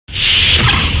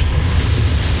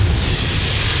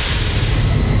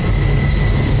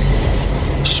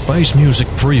Space Music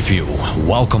Preview.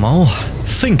 Welcome all.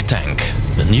 Think Tank,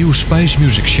 the new space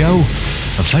music show,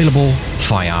 available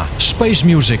via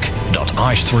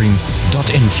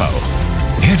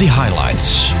spacemusic.istream.info. Here are the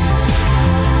highlights.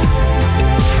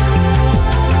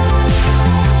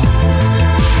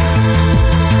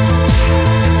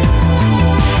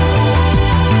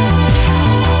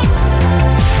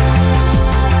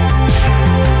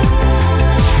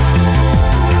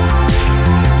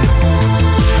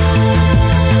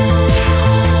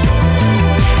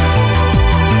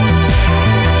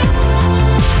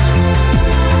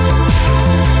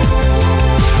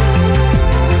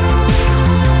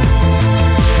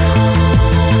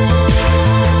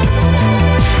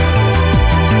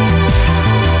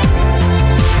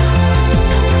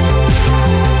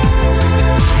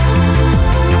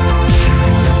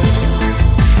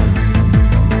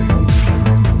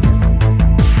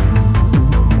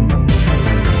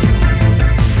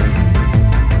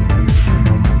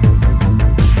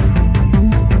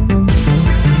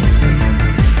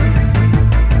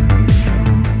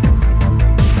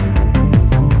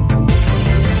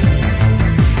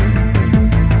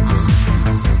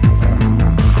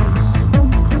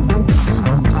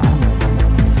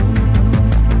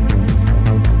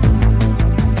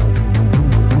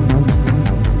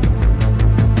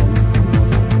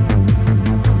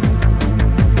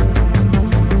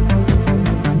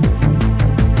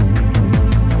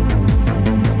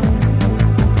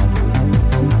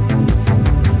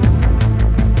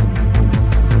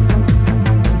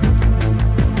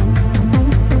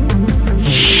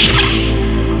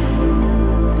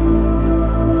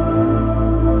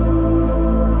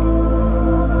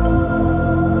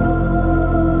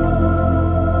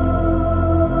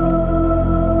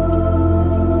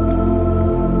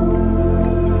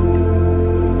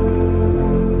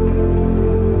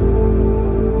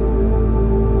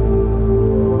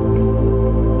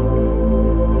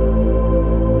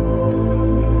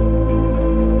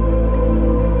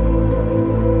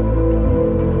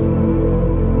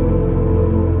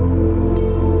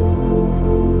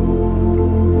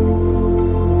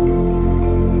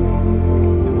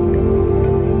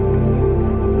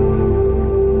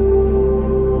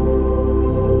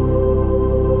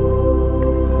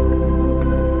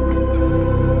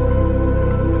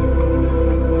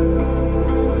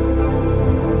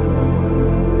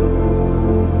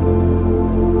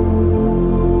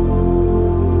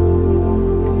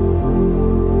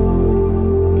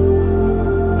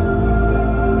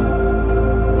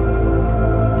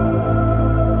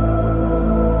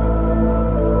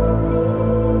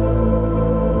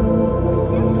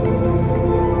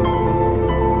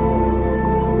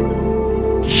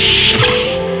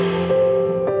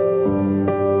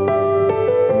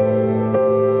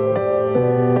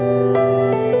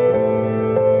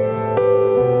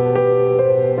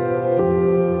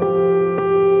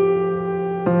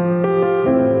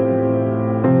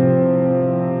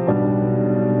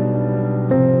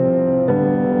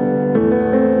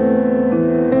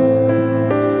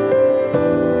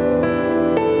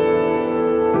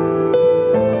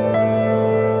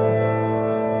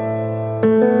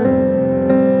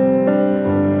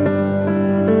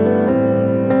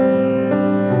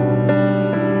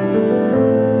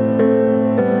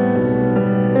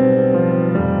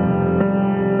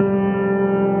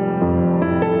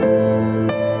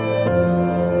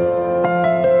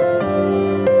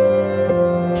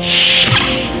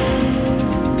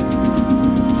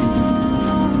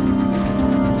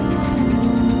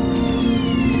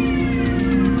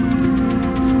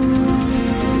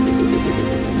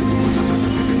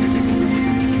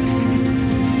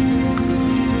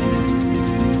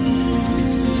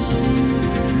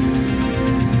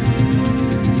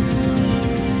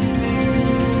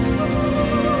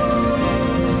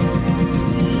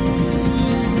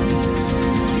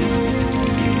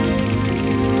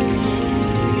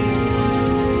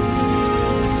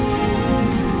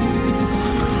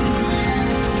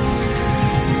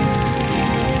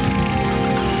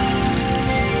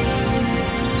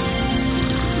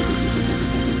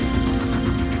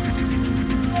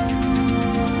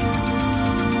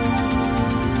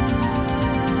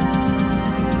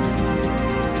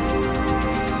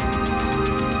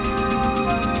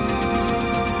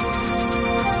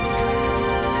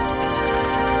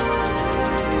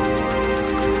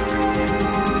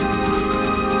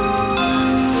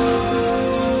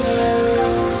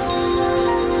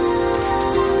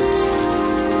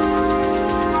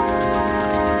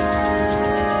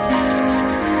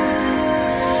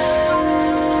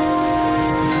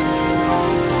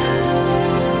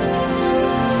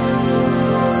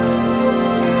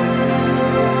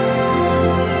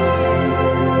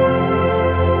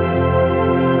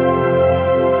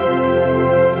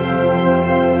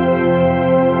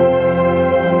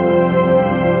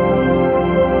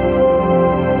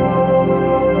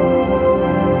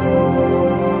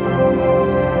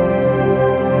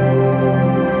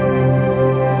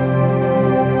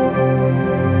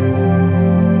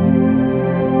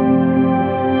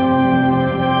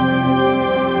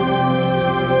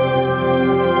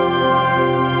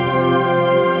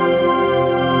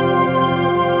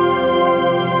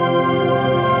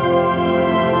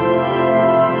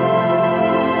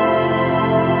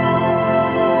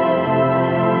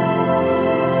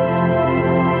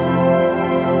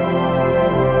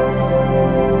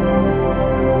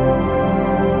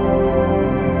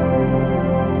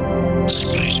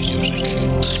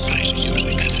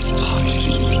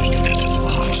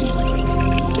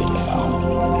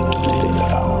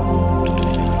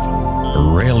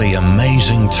 really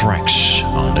amazing tracks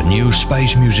on the new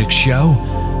Space Music Show,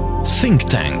 Think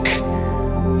Tank.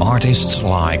 Artists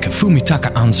like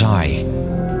Fumitaka Anzai,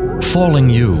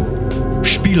 Falling You,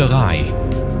 Spielerei,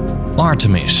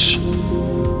 Artemis,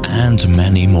 and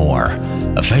many more.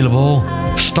 Available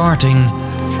starting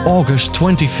August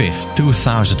 25th,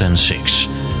 2006.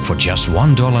 For just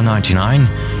 $1.99,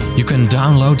 you can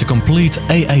download the complete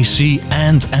AAC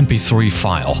and MP3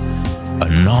 file. A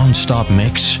non-stop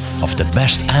mix of the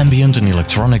best ambient and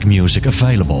electronic music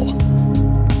available.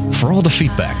 For all the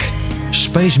feedback,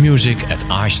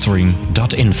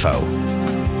 spacemusic@istream.info.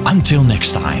 Until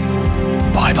next time,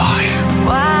 bye bye.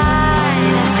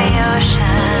 Wide as the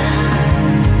ocean.